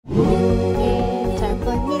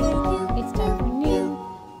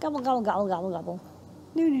Gobble, gobble, gobble, gobble.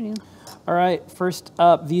 No. All right, first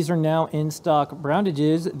up, these are now in stock.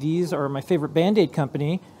 Browndages. These are my favorite Band-Aid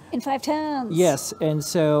company. In 5 tones. Yes, and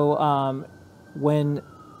so when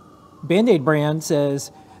Band-Aid brand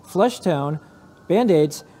says flesh tone,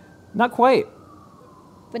 Band-Aids, not quite.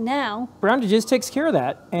 But now, Browndages takes care of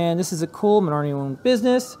that, and this is a cool minority-owned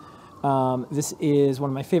business. This is one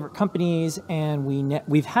of my favorite companies, and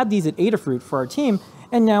we've had these at Adafruit for our team,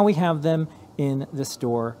 and now we have them in the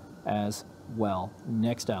store as well.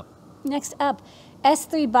 Next up,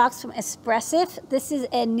 S3 box from Espressif. This is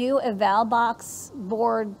a new eval box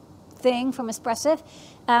board thing from Espressif.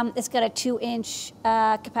 It's got a 2-inch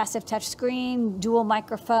capacitive touch screen, dual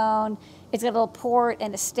microphone. It's got a little port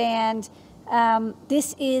and a stand.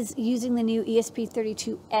 This is using the new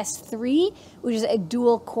ESP32S3, which is a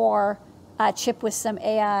dual core chip with some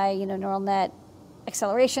AI, neural net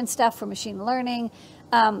acceleration stuff for machine learning.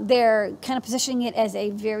 They're kind of positioning it as a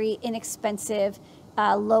very inexpensive,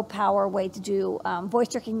 low power way to do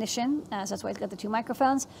voice recognition. So that's why it's got the 2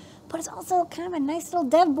 microphones. But it's also kind of a nice little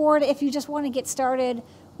dev board if you just want to get started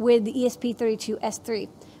with the ESP32S3.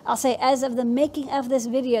 I'll say, as of the making of this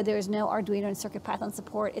video, there is no Arduino and CircuitPython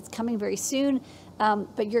support. It's coming very soon,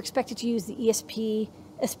 but you're expected to use the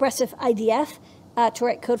Espressif IDF to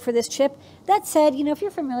write code for this chip. That said, if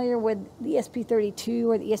you're familiar with the ESP32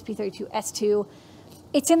 or the ESP32S2,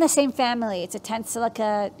 it's in the same family. It's a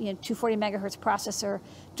Tensilica, 240 megahertz processor,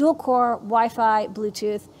 dual core, Wi-Fi,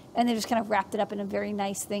 Bluetooth, and they just kind of wrapped it up in a very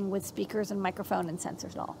nice thing with speakers and microphone and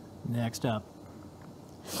sensors and all. next up.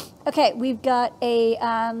 Okay, we've got a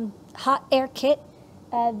hot air kit.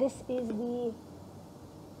 This is the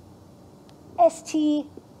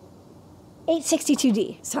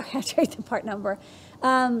ST862D. Sorry, I have to write the part number.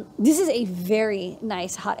 This is a very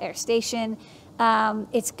nice hot air station.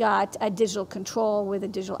 It's got a digital control with a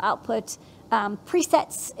digital output.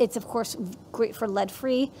 Presets, it's of course great for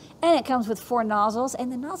lead-free, and it comes with 4 nozzles,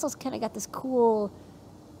 and the nozzles kind of got this cool,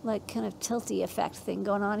 like kind of tilty effect thing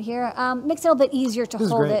going on here. Makes it a little bit easier to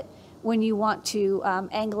hold it when you want to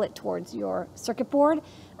angle it towards your circuit board.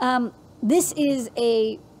 This is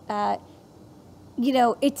a,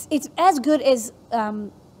 it's as good as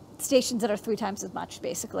stations that are 3 times as much,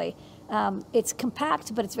 basically. It's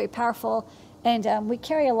compact, but it's very powerful, and we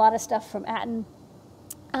carry a lot of stuff from ATTEN.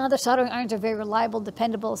 The soldering irons are very reliable,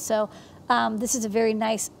 dependable, so this is a very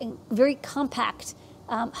nice, very compact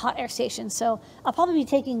hot air station. So I'll probably be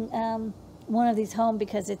taking one of these home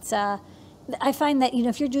because it's, I find that,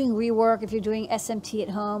 if you're doing rework, if you're doing SMT at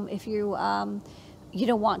home, if you, you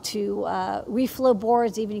don't want to reflow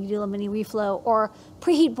boards, even if you do a mini reflow, or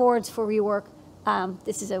preheat boards for rework,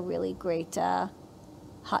 this is a really great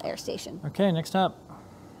hot air station. Okay, next up.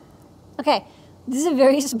 Okay, this is a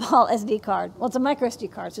very small SD card. Well, it's a micro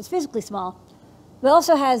SD card, so it's physically small. But it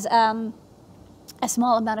also has a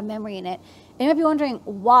small amount of memory in it. And you might be wondering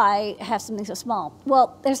why have something so small.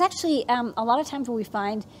 Well, there's actually a lot of times where we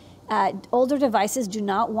find older devices do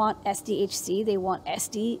not want SDHC, they want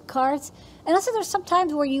SD cards. And also there's some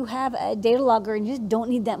times where you have a data logger and you just don't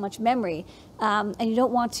need that much memory. And you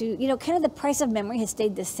don't want to, kind of the price of memory has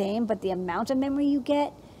stayed the same, but the amount of memory you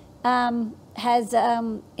get has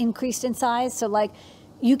increased in size. So like,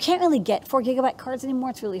 you can't really get 4 gigabyte cards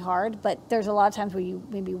anymore. It's really hard, but there's a lot of times where you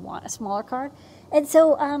maybe want a smaller card. And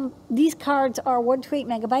so these cards are 1 to 8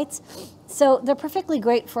 megabytes. So they're perfectly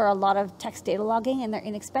great for a lot of text data logging, and they're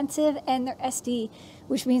inexpensive, and they're SD,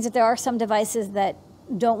 which means that there are some devices that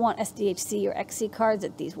don't want SDHC or XC cards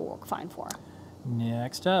that these will work fine for.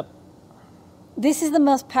 Next up. This is the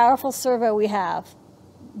most powerful servo we have.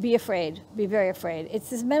 Be afraid, be very afraid. It's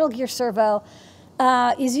this Metal Gear servo.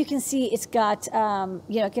 As you can see, it's got,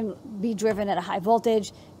 it can be driven at a high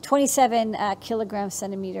voltage, 27 kilograms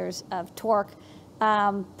centimeters of torque,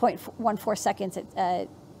 0.14 seconds at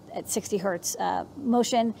 60 hertz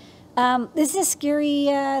motion. This is a scary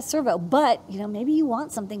servo, but maybe you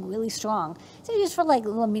want something really strong. So used for like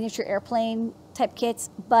little miniature airplane type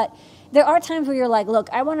kits, but there are times where you're like, look,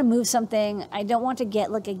 I want to move something. I don't want to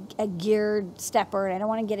get like a geared stepper. I don't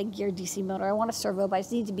want to get a geared DC motor. I want a servo, but I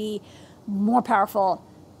just need to be more powerful.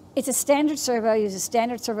 It's a standard servo, uses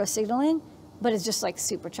standard servo signaling, but it's just like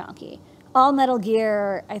super chunky. All Metal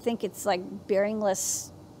Gear, I think it's like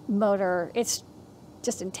bearingless motor. It's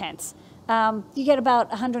just intense. You get about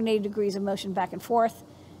 180 degrees of motion back and forth,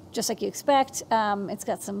 just like you expect. It's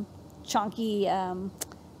got some chunky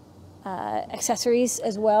accessories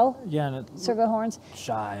as well. Yeah, and servo horns.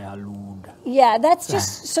 Shia-lud. Yeah, that's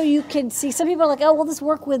just so you can see. Some people are like, oh, will this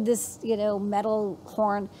work with this, metal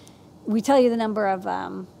horn? We tell you the number of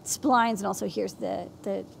splines, and also here's the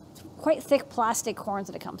quite thick plastic horns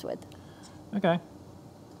that it comes with. Okay.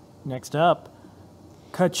 Next up,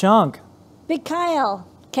 Ka-chunk. Big Kailh.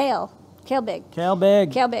 Kailh big. Kailh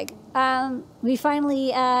big. Kailh big. We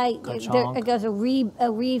finally, it goes a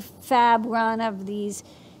refab run of these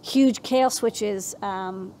huge Kailh switches.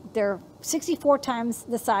 They're 64 times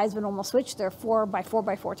the size of a normal switch. They're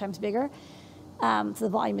 4x4x4 times bigger. So the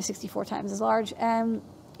volume is 64 times as large.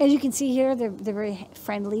 As you can see here, they're very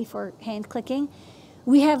friendly for hand clicking.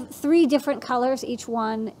 We have 3 different colors. Each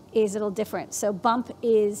one is a little different. So bump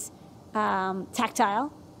is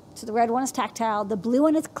tactile. So the red one is tactile. The blue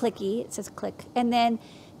one is clicky. It says click. And then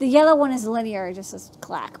the yellow one is linear. It just says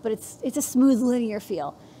clack. But it's a smooth linear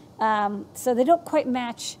feel. So they don't quite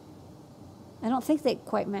match. I don't think they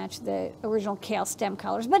quite match the original Kailh stem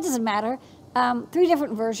colors, but it doesn't matter. 3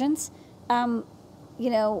 different versions. You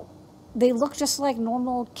know, they look just like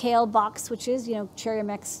normal Kailh box switches, you know, Cherry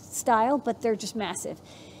MX style, but they're just massive.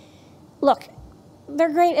 Look,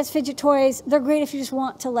 they're great as fidget toys. They're great if you just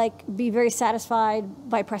want to like be very satisfied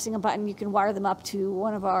by pressing a button. You can wire them up to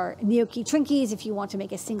one of our NeoKey Trinkies if you want to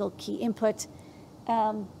make a single key input.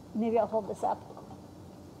 Maybe I'll hold this up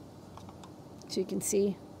so you can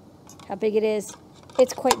see how big it is.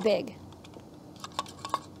 It's quite big.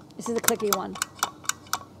 This is the clicky one.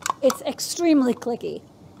 It's extremely clicky.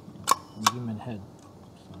 Zoom in head.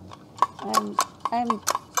 I'm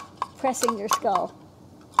pressing your skull.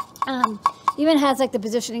 Even has like the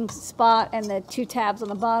positioning spot and the 2 tabs on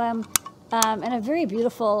the bottom, and a very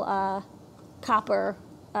beautiful copper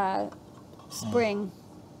spring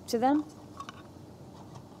to them.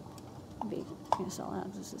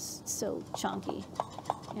 This is so chunky.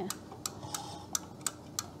 Yeah.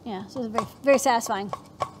 Yeah. So it's very, very satisfying.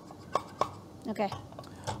 Okay.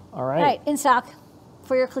 All right. All right. In stock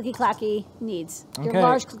for your clicky clacky needs. Your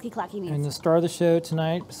large clicky clacky needs. And the star of the show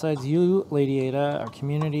tonight, besides you, Lady Ada, our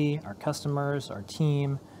community, our customers, our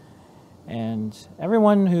team, and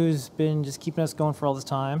everyone who's been just keeping us going for all this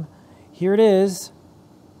time, here it is.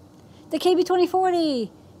 The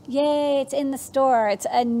KB2040. Yay, it's in the store. It's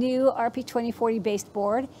a new RP2040 based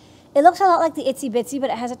board. It looks a lot like the Itsy Bitsy, but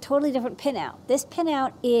it has a totally different pinout. This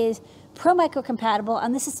pinout is Pro Micro compatible,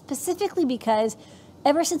 and this is specifically because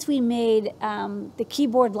ever since we made the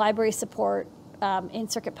keyboard library support in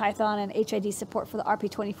CircuitPython and HID support for the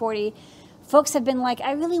RP2040, folks have been like,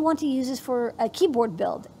 I really want to use this for a keyboard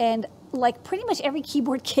build. And like pretty much every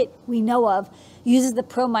keyboard kit we know of uses the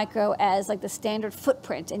Pro Micro as like the standard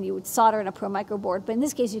footprint, and you would solder in a Pro Micro board. But in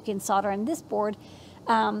this case, you can solder in this board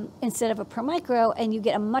instead of a Pro Micro, and you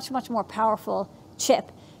get a much, much more powerful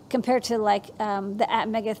chip compared to like the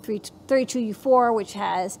Atmega 32U4, which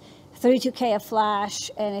has 32K of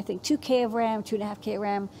flash, and I think 2K of RAM, 2.5K of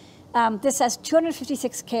RAM. This has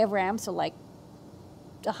 256K of RAM, so like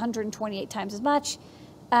 128 times as much.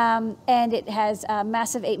 And it has a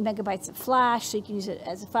massive 8 megabytes of flash, so you can use it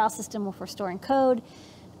as a file system or for storing code.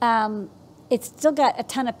 It's still got a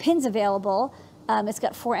ton of pins available. It's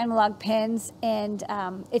got 4 analog pins, and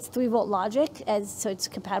it's 3-volt logic, so it's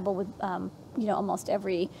compatible with you know, almost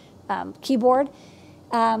every keyboard.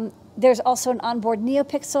 There's also an onboard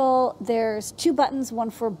NeoPixel. There's 2 buttons, one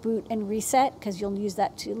for boot and reset, because you'll use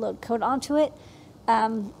that to load code onto it.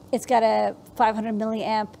 It's got a 500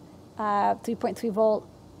 milliamp, 3.3 volt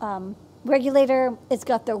regulator. It's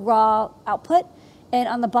got the raw output. And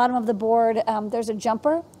on the bottom of the board, there's a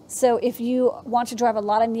jumper. So if you want to drive a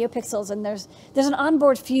lot of NeoPixels, and there's an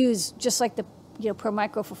onboard fuse, just like the Pro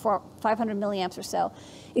Micro for 500 milliamps or so.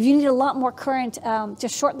 If you need a lot more current,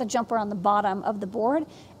 just shorten the jumper on the bottom of the board,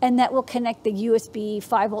 and that will connect the USB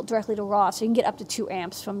 5 volt directly to raw, so you can get up to 2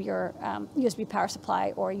 amps from your USB power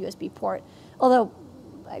supply or USB port. Although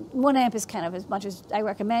 1 amp is kind of as much as I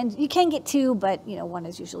recommend. You can get 2, but 1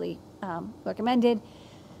 is usually recommended.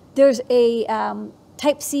 There's a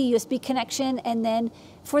Type-C USB connection, and then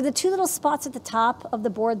for the 2 little spots at the top of the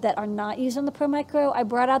board that are not used on the Pro Micro, I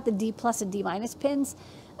brought out the D+ and D- pins.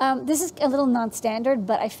 This is a little non-standard,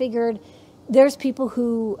 but I figured there's people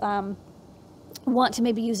who want to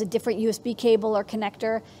maybe use a different USB cable or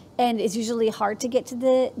connector, and it's usually hard to get to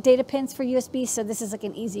the data pins for USB, so this is like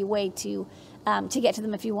an easy way to get to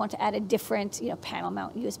them if you want to add a different panel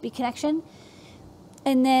mount USB connection.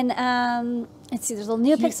 And then, let's see, there's a little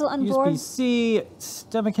NeoPixel on board. USB-C,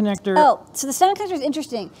 stemma connector. Oh, so the stemma connector is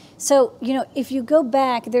interesting. So, if you go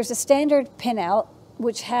back, there's a standard pinout,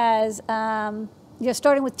 which has,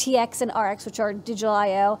 starting with TX and RX, which are digital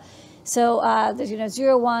I/O. So there's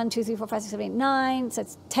 0, 1, 2, 3, 4, 5, 6, 7, 8, 9. So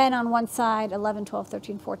it's 10 on one side, 11, 12,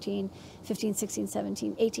 13, 14, 15, 16,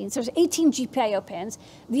 17, 18. So there's 18 GPIO pins.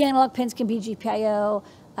 The analog pins can be GPIO.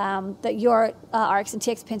 Your RX and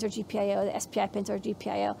TX pins are GPIO. The SPI pins are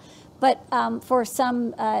GPIO. But for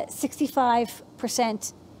some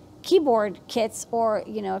 65% keyboard kits, or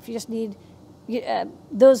if you just need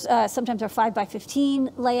those, sometimes are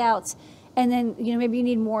 5x15 layouts, and then maybe you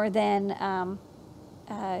need more than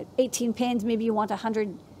 18 pins. Maybe you want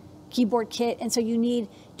 100 keyboard kit, and so you need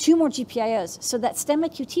 2 more GPIOs. So that stemma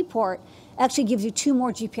QT port actually gives you 2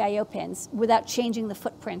 more GPIO pins without changing the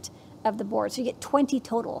footprint of the board. So you get 20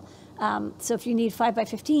 total. So if you need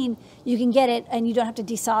 5x15, you can get it, and you don't have to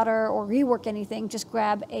desolder or rework anything. Just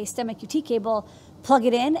grab a stemma QT cable, plug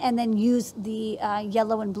it in, and then use the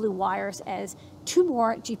yellow and blue wires as 2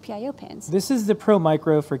 more GPIO pins. This is the Pro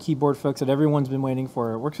Micro for keyboard folks that everyone's been waiting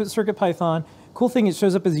for. It works with CircuitPython. Cool thing, it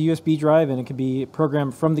shows up as a USB drive, and it can be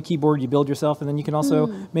programmed from the keyboard you build yourself, and then you can also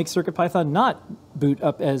make CircuitPython not boot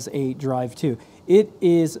up as a drive too. It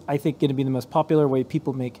is, I think, going to be the most popular way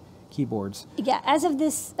people make keyboards. Yeah, as of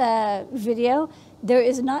this video, there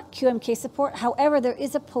is not QMK support. However, there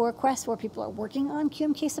is a pull request where people are working on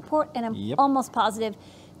QMK support, and I'm almost positive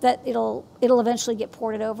that it'll eventually get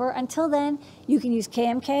ported over. Until then, you can use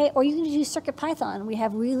KMK, or you can use CircuitPython. We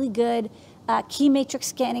have really good key matrix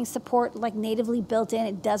scanning support, like natively built in.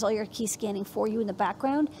 It does all your key scanning for you in the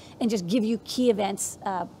background and just give you key events,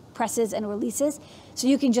 presses and releases. So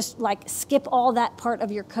you can just like skip all that part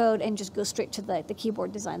of your code and just go straight to the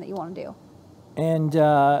keyboard design that you want to do. And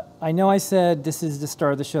I know I said this is the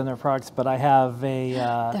start of the show and their products, but I have a...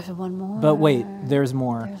 there's one more. But wait, there's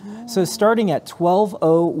more. So starting at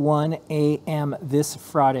 12:01 a.m. this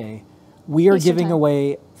Friday, we are giving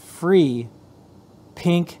away free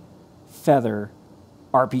pink feather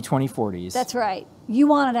RP2040s. That's right. You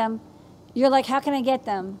wanted them. You're like, how can I get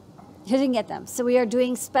them? You didn't get them. So we are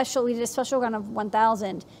doing special, we did a special run of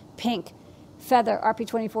 1,000 pink feather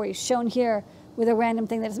RP2040s shown here with a random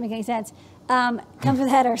thing that doesn't make any sense. Comes with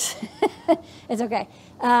headers. It's okay.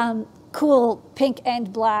 Cool pink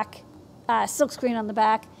and black silk screen on the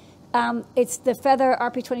back. It's the feather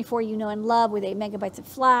RP24 you know and love with 8 megabytes of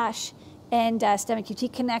flash and stemma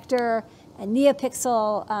QT connector, a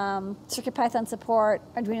NeoPixel, CircuitPython support,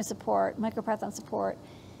 Arduino support, MicroPython support.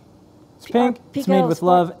 It's pink, it's made with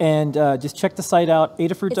love, and just check the site out,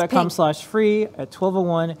 adafruit.com/free at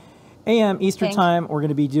 12:01 a.m. Eastern Time. We're going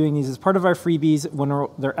to be doing these as part of our freebies. When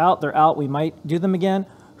they're out, they're out. We might do them again.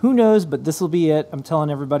 Who knows, but this will be it. I'm telling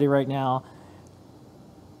everybody right now.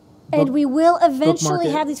 And we will eventually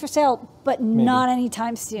have these for sale, but not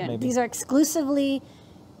anytime soon. These are exclusively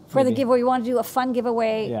for the giveaway. We want to do a fun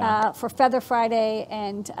giveaway for Feather Friday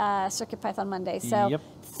and CircuitPython Monday. So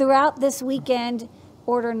throughout this weekend,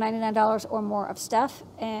 order $99 or more of stuff,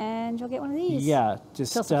 and you'll get one of these. Yeah,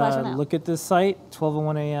 just look at this site,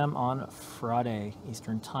 12:01 a.m. on Friday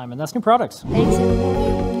Eastern Time, and that's new products. Thanks,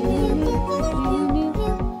 everybody.